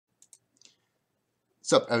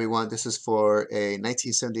What's up, everyone? This is for a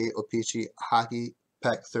 1978 O-Pee-Chee Hockey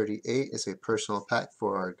Pack 38. It's a personal pack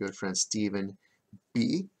for our good friend Stephen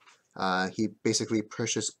B. He basically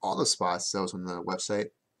purchased all the spots that was on the website,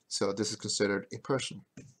 so this is considered a personal.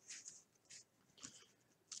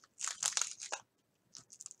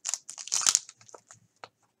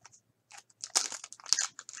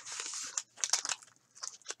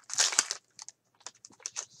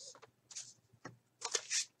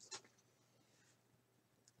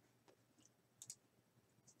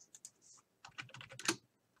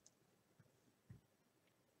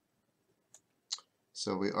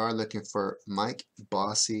 So we are looking for Mike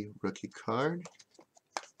Bossy rookie card.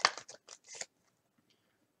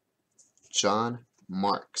 John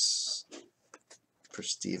Marks for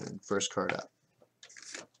Steven. First card up.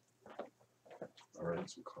 Alright,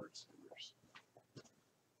 some cards.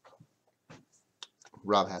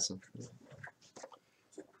 Rob has some.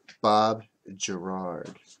 Bob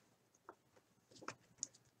Gerard.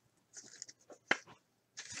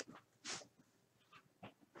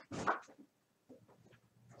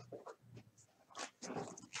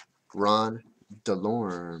 Ron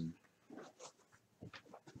DeLorme.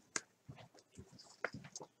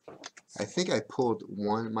 I think I pulled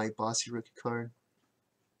one Mike Bossy rookie card.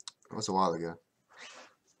 That was a while ago.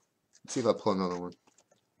 Let's see if I pull another one.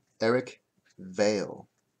 Eric Vale.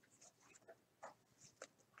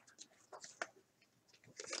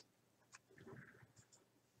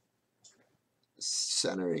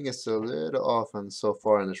 Centering is a little off on so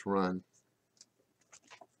far in this run.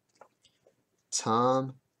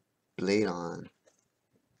 Tom Bladon.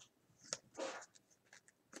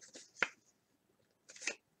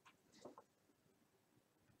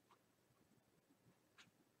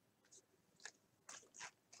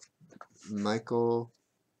 Michael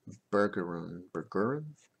Bergeron.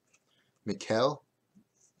 Mikkel?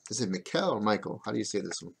 Is it Mikkel or Michael? How do you say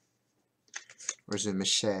this one? Or is it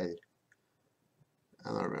Michelle? I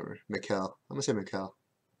don't remember. Mikkel. I'm going to say Mikkel.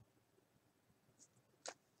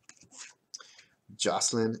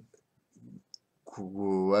 Jocelyn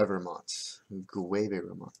Guevermont.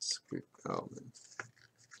 Oh, man.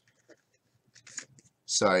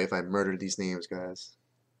 Sorry if I murdered these names, guys.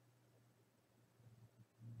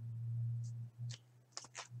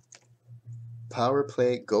 Power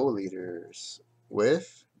play goal leaders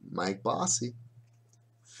with Mike Bossy,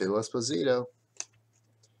 Phil Esposito,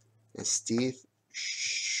 and Steve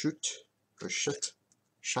Schutt.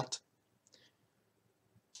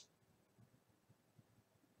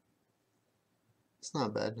 It's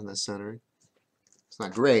not bad in the centering. It's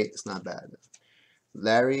not great. It's not bad.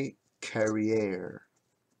 Larry Carrier.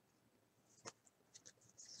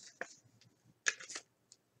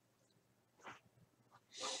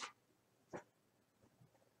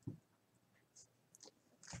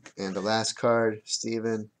 And the last card,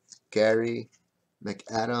 Steven, Gary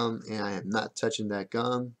McAdam, and I am not touching that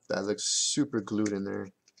gum. That looks super glued in there.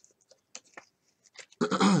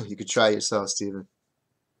 You could try yourself, Steven.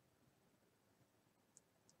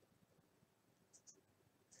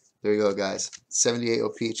 There you go, guys. 78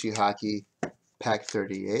 O-Pee-Chee Hockey Pack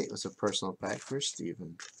 38. It was a personal pack for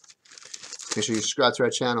Steven. Make sure you subscribe to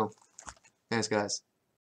our channel. Thanks, guys.